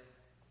play.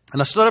 And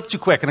I stood up too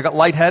quick and I got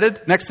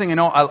lightheaded. Next thing you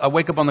know, I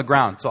wake up on the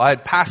ground. So I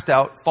had passed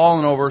out,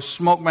 fallen over,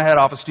 smoked my head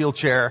off a steel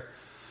chair.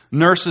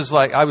 Nurses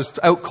I was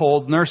out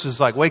cold.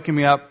 Nurses waking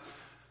me up.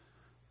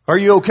 Are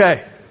you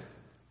okay?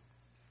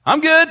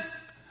 I'm good.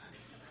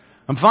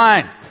 I'm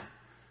fine.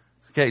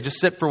 Okay, just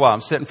sit for a while.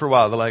 I'm sitting for a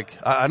while. They're like,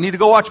 I need to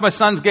go watch my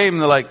son's game.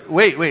 And they're like,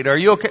 wait, are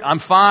you okay? I'm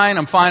fine.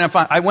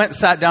 I went and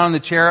sat down in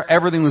the chair.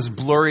 Everything was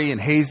blurry and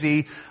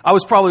hazy. I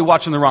was probably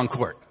watching the wrong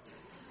court.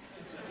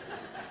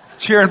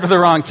 Cheering for the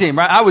wrong team,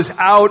 right? I was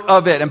out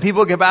of it. And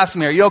people kept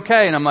asking me, are you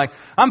okay? And I'm like,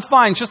 I'm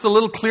fine. Just a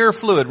little clear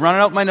fluid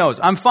running out my nose.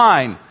 I'm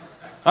fine.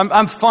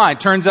 I'm fine.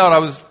 Turns out I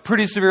was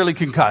pretty severely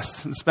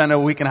concussed and spent a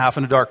week and a half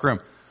in a dark room.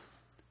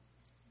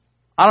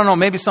 I don't know.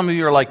 Maybe some of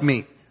you are like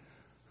me.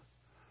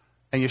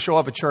 And you show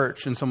up at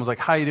church and someone's like,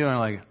 how you doing? I'm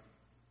like,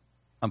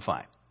 I'm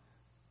fine.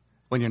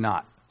 When you're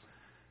not.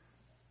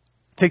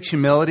 It takes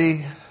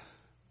humility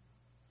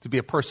to be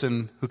a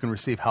person who can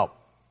receive help.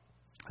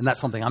 And that's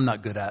something I'm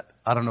not good at.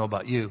 I don't know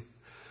about you.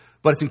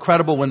 But it's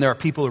incredible when there are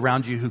people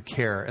around you who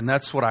care. And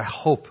that's what I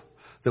hope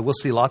that we'll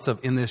see lots of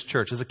in this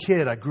church. As a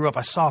kid, I grew up,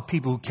 I saw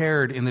people who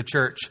cared in the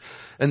church.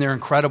 And they're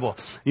incredible.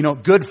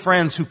 Good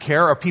friends who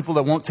care are people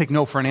that won't take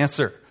no for an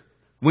answer.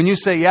 When you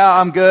say, yeah,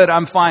 I'm good,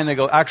 I'm fine, they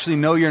go, actually,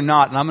 no, you're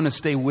not. And I'm going to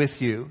stay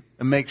with you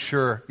and make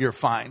sure you're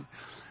fine.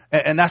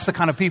 And that's the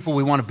kind of people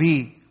we want to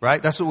be,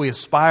 right? That's what we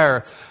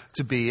aspire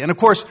to be. And of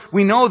course,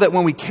 we know that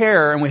when we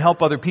care and we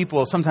help other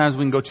people, sometimes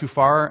we can go too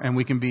far and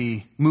we can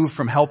be moved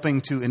from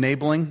helping to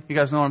enabling. You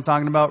guys know what I'm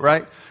talking about,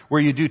 right?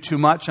 Where you do too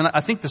much. And I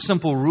think the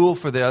simple rule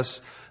for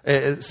this,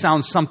 it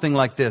sounds something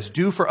like this.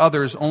 Do for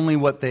others only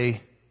what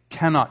they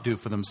cannot do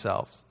for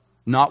themselves,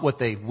 not what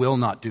they will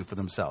not do for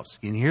themselves.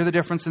 Can you hear the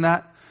difference in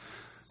that?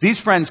 These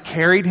friends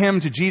carried him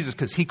to Jesus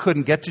because he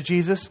couldn't get to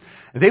Jesus.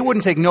 They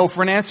wouldn't take no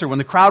for an answer. When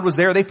the crowd was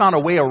there, they found a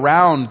way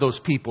around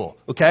those people,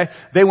 okay?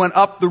 They went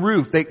up the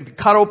roof. They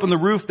cut open the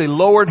roof. They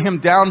lowered him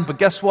down. But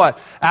guess what?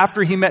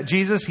 After he met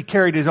Jesus, he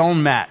carried his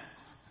own mat.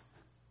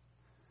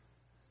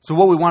 So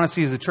what we want to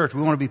see as a church,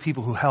 we want to be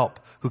people who help,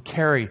 who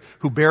carry,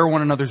 who bear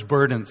one another's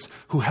burdens,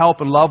 who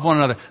help and love one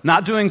another.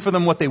 Not doing for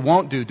them what they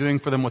won't do, doing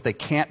for them what they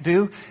can't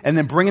do, and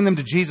then bringing them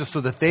to Jesus so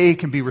that they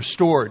can be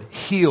restored,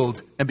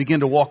 healed, and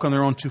begin to walk on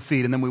their own 2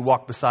 feet, and then we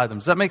walk beside them.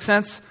 Does that make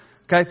sense?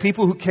 Okay,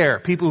 people who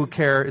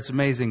care, it's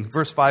amazing.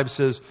 Verse 5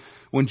 says,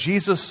 when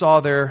Jesus saw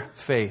their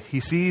faith, he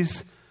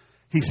sees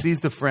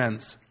the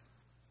friends.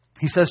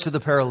 He says to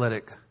the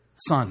paralytic,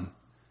 son,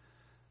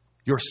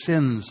 your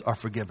sins are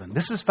forgiven.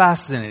 This is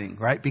fascinating,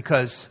 right?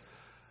 Because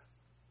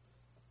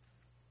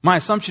my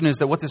assumption is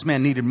that what this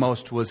man needed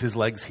most was his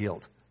legs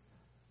healed.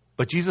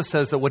 But Jesus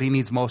says that what he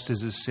needs most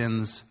is his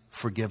sins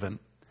forgiven.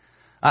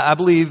 I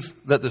believe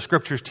that the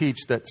scriptures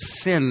teach that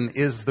sin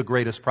is the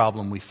greatest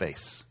problem we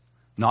face.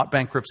 Not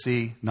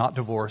bankruptcy, not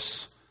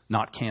divorce,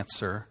 not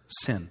cancer.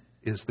 Sin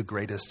is the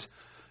greatest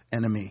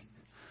enemy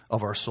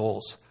of our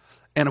souls.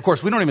 And of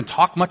course, we don't even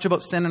talk much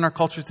about sin in our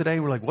culture today.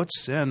 We're like, what's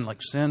sin? Like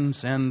sin.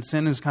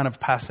 Sin is kind of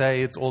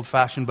passé. It's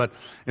old-fashioned. But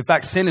in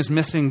fact, sin is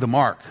missing the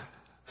mark.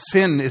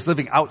 Sin is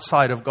living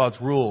outside of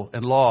God's rule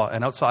and law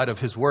and outside of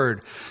His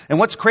word. And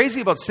what's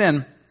crazy about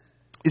sin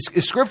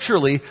is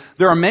scripturally,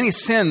 there are many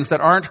sins that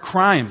aren't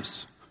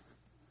crimes.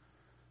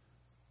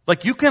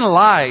 Like you can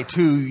lie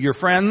to your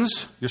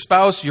friends, your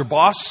spouse, your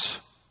boss,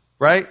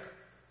 right?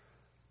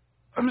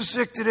 I'm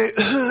sick today.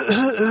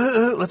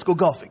 Let's go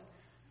golfing,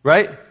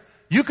 right?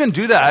 You can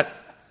do that.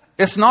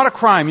 It's not a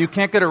crime. You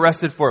can't get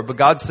arrested for it. But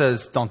God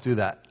says, don't do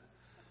that.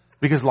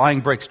 Because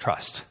lying breaks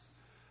trust.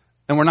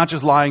 And we're not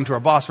just lying to our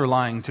boss, we're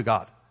lying to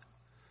God.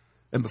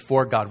 And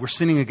before God, we're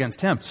sinning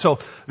against Him. So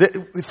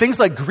things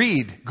like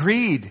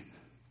greed,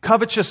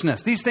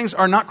 covetousness, these things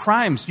are not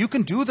crimes. You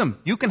can do them.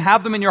 You can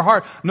have them in your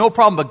heart. No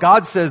problem. But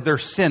God says they're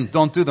sin.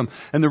 Don't do them.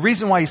 And the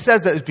reason why He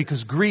says that is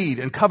because greed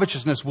and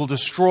covetousness will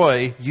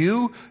destroy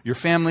you, your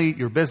family,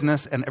 your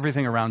business, and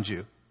everything around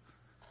you.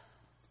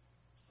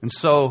 And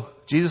so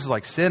Jesus is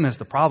like, sin is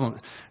the problem.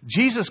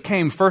 Jesus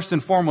came first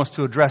and foremost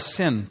to address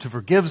sin, to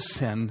forgive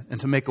sin, and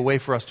to make a way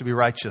for us to be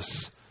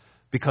righteous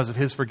because of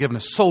His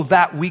forgiveness, so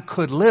that we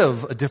could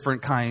live a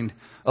different kind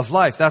of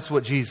life. That's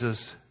what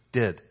Jesus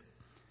did.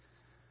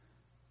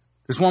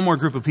 There's one more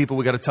group of people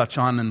we got to touch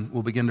on, and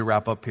we'll begin to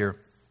wrap up here.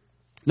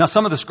 Now,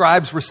 some of the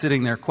scribes were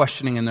sitting there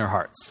questioning in their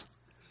hearts.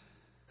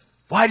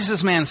 Why does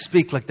this man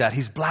speak like that?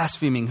 He's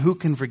blaspheming. Who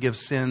can forgive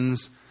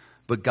sins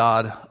but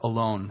God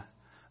alone?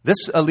 This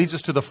leads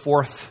us to the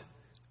fourth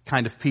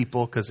kind of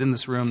people, because in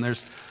this room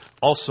there's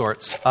all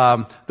sorts.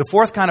 The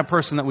fourth kind of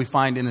person that we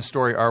find in this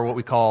story are what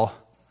we call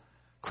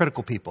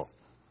critical people.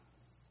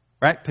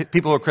 Right?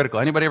 People who are critical.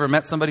 Anybody ever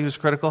met somebody who's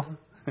critical?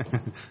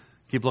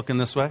 Keep looking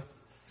this way.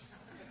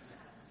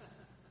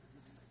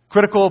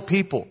 Critical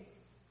people.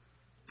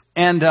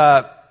 And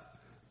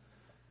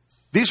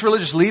these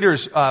religious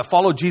leaders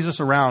followed Jesus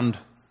around,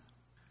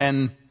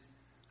 and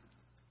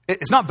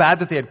it's not bad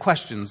that they had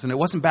questions, and it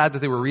wasn't bad that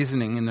they were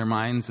reasoning in their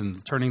minds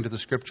and turning to the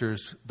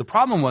scriptures. The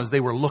problem was they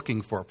were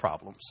looking for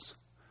problems.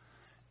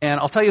 And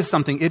I'll tell you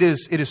something, it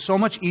is so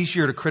much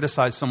easier to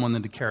criticize someone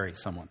than to carry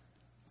someone.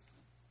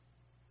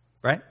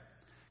 Right?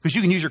 Because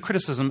you can use your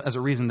criticism as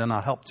a reason to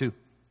not help too.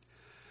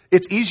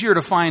 It's easier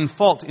to find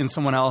fault in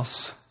someone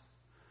else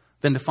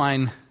than to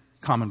find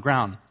common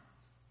ground.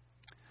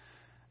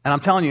 And I'm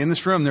telling you, in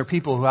this room, there are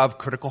people who have a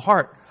critical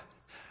heart.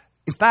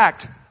 In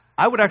fact,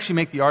 I would actually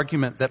make the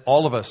argument that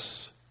all of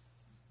us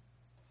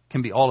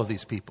can be all of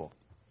these people.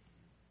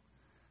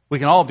 We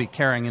can all be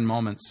caring in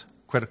moments,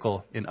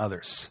 critical in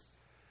others,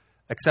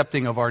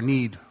 accepting of our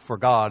need for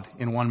God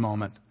in one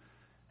moment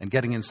and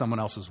getting in someone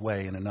else's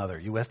way in another.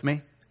 You with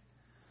me?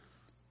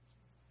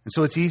 And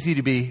so it's easy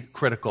to be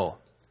critical.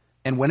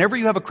 And whenever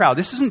you have a crowd,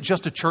 this isn't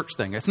just a church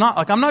thing. It's not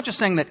like, I'm not just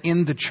saying that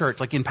in the church,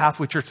 like in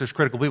Pathway Church, there's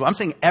critical people. I'm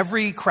saying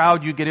every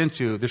crowd you get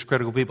into, there's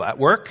critical people. At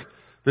work,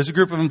 there's a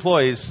group of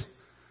employees,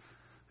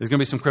 there's going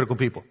to be some critical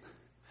people.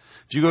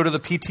 If you go to the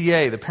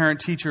PTA, the Parent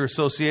Teacher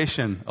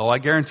Association, I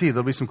guarantee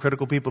there'll be some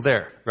critical people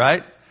there,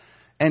 right?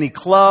 Any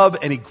club,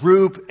 any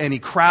group, any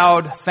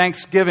crowd,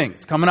 Thanksgiving,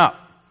 it's coming up.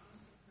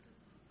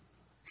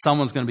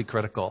 Someone's going to be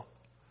critical.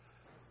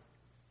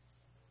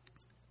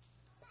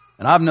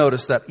 And I've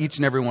noticed that each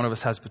and every one of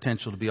us has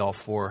potential to be all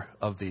four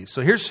of these.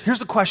 So here's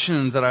the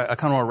questions that I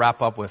kind of want to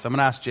wrap up with. I'm going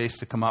to ask Jace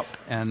to come up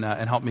and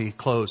help me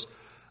close.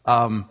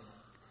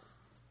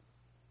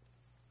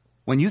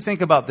 When you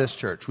think about this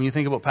church, when you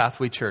think about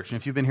Pathway Church, and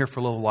if you've been here for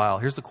a little while,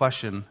 here's the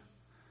question.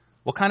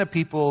 What kind of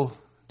people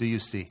do you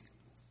see?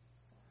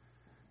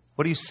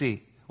 What do you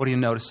see? What are you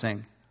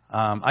noticing?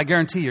 I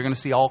guarantee you're going to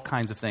see all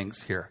kinds of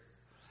things here.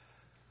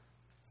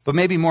 But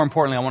maybe more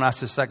importantly, I want to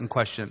ask this second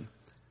question.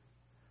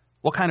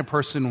 What kind of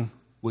person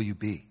will you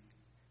be?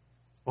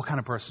 What kind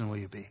of person will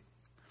you be?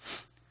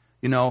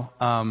 You know,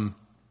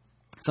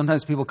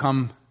 sometimes people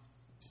come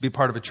be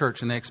part of a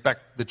church and they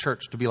expect the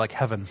church to be like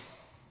heaven.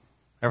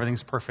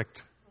 Everything's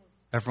perfect.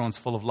 Everyone's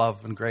full of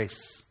love and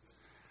grace.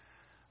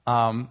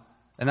 And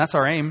that's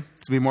our aim,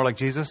 to be more like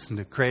Jesus and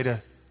to create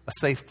a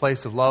safe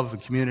place of love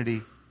and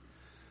community.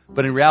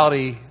 But in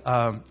reality,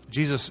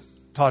 Jesus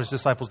taught His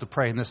disciples to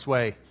pray in this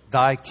way: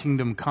 Thy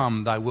kingdom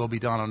come, Thy will be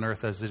done on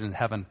earth as it is in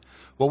heaven.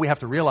 What we have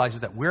to realize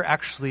is that we're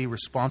actually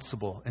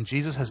responsible, and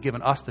Jesus has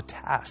given us the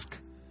task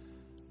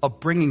of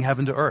bringing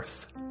heaven to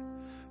earth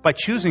by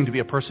choosing to be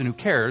a person who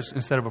cares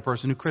instead of a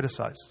person who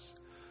criticizes,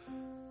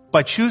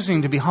 by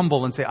choosing to be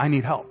humble and say, I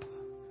need help,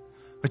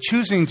 by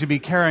choosing to be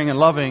caring and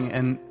loving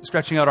and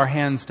stretching out our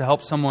hands to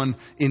help someone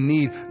in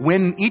need.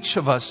 When each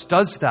of us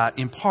does that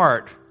in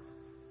part,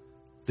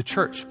 the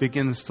church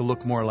begins to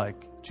look more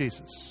like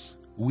Jesus.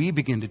 We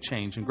begin to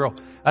change and grow.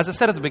 As I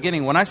said at the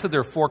beginning, when I said there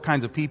are four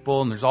kinds of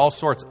people and there's all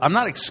sorts, I'm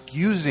not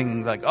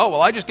excusing like, oh,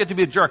 well, I just get to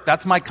be a jerk.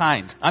 That's my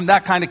kind. I'm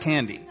that kind of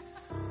candy.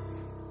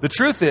 The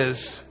truth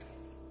is,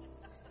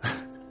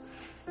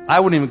 I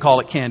wouldn't even call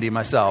it candy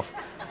myself.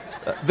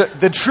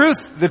 The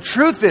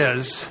truth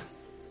is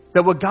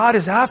that what God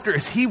is after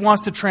is He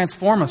wants to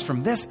transform us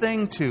from this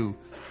thing to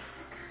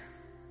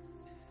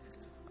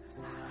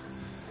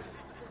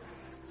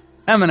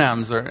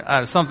M&Ms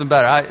or something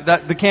better.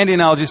 The candy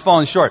analogy is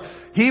falling short.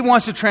 He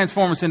wants to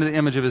transform us into the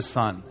image of His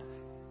Son.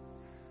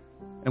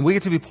 And we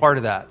get to be part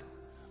of that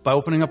by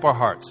opening up our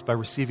hearts, by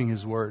receiving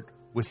His Word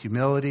with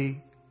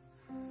humility,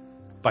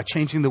 by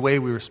changing the way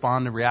we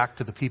respond and react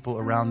to the people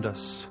around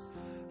us.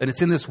 And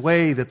it's in this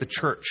way that the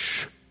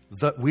church,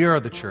 we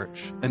are the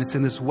church, and it's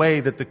in this way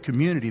that the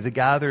community, the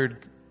gathered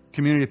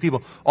community of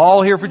people,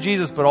 all here for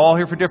Jesus, but all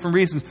here for different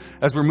reasons,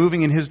 as we're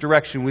moving in His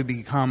direction, we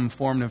become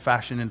formed and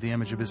fashioned into the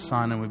image of His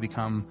Son, and we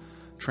become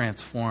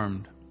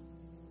transformed.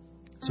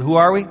 So who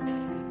are we?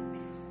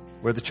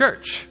 We're the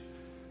church.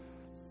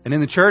 And in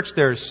the church,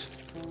 there's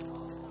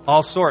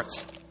all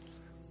sorts.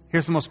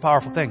 Here's the most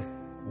powerful thing.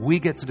 We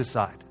get to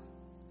decide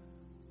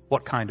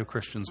what kind of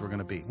Christians we're going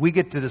to be. We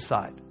get to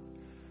decide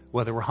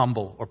whether we're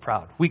humble or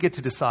proud. We get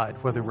to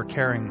decide whether we're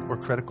caring or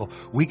critical.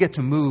 We get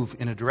to move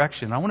in a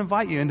direction. I want to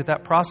invite you into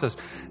that process.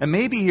 And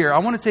maybe here, I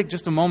want to take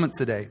just a moment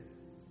today,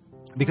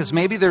 because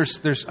maybe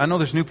I know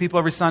there's new people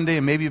every Sunday,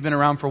 and maybe you've been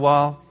around for a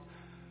while.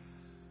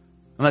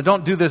 And I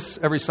don't do this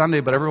every Sunday,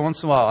 but every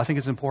once in a while, I think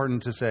it's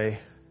important to say,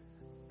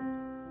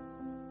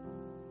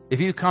 if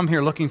you come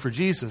here looking for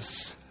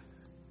Jesus,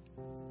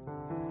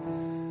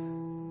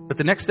 but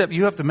the next step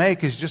you have to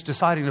make is just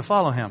deciding to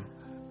follow Him.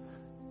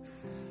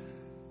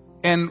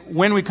 And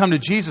when we come to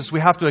Jesus,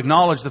 we have to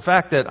acknowledge the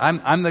fact that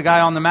I'm the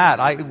guy on the mat.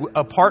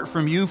 Apart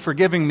from you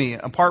forgiving me,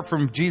 apart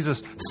from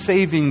Jesus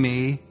saving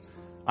me,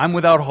 I'm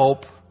without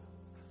hope.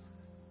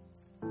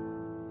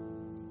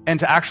 And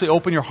to actually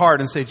open your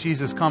heart and say,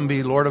 Jesus, come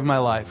be Lord of my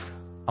life.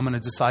 I'm going to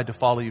decide to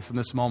follow you from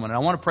this moment.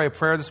 And I want to pray a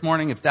prayer this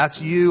morning. If that's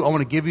you, I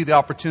want to give you the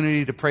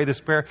opportunity to pray this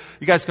prayer.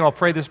 You guys can all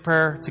pray this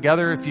prayer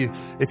together if you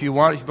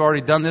want. If you've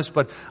already done this.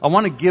 But I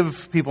want to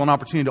give people an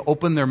opportunity to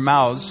open their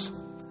mouths.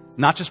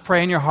 Not just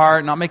pray in your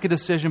heart, not make a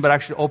decision, but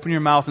actually open your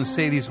mouth and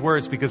say these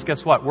words. Because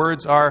guess what?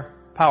 Words are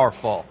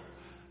powerful.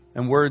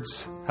 And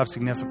words have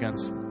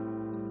significance.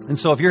 And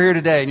so if you're here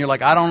today and you're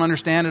like, I don't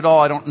understand it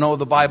all. I don't know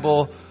the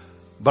Bible.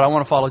 But I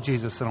want to follow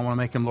Jesus and I want to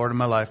make Him Lord of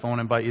my life. I want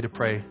to invite you to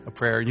pray a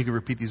prayer. And you can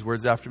repeat these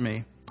words after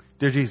me.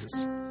 Dear Jesus,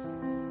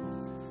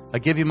 I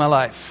give you my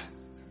life.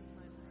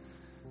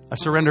 I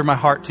surrender my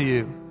heart to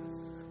you.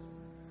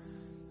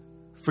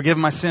 Forgive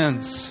my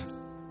sins.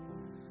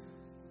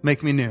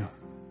 Make me new.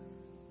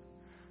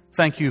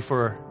 Thank you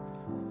for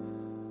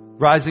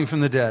rising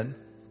from the dead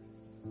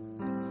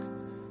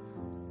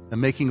and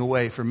making a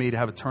way for me to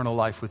have eternal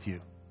life with you.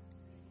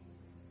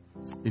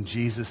 In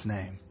Jesus'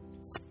 name.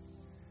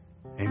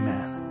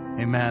 Amen.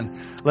 Amen.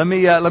 Let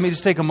me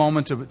just take a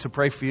moment to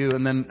pray for you,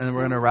 and then we're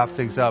going to wrap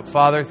things up.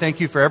 Father, thank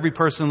you for every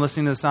person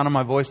listening to the sound of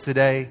my voice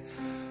today.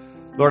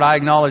 Lord, I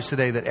acknowledge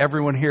today that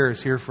everyone here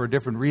is here for a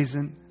different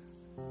reason.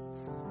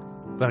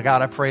 But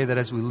God, I pray that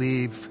as we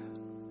leave,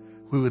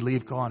 we would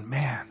leave going,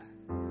 man,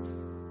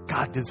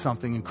 God did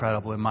something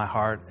incredible in my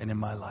heart and in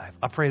my life.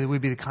 I pray that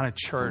we'd be the kind of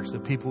church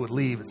that people would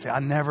leave and say, I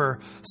never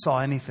saw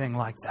anything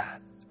like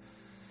that.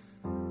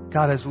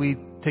 God, as we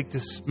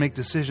make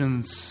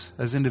decisions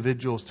as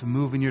individuals to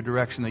move in your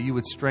direction, that you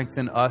would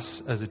strengthen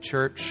us as a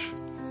church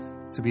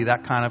to be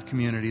that kind of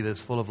community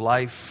that's full of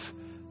life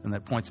and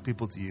that points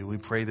people to you. We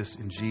pray this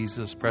in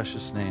Jesus'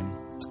 precious name.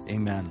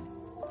 Amen.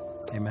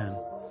 Amen.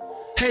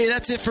 Hey,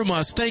 that's it from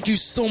us. Thank you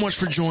so much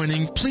for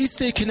joining. Please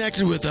stay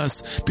connected with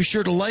us. Be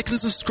sure to like and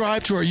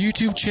subscribe to our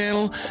YouTube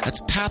channel.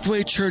 That's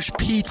Pathway Church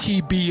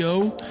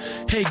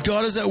PTBO. Hey,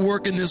 God is at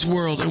work in this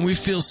world, and we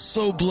feel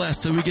so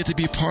blessed that we get to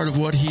be part of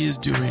what He is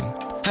doing.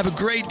 Have a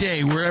great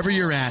day wherever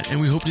you're at,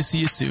 and we hope to see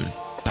you soon.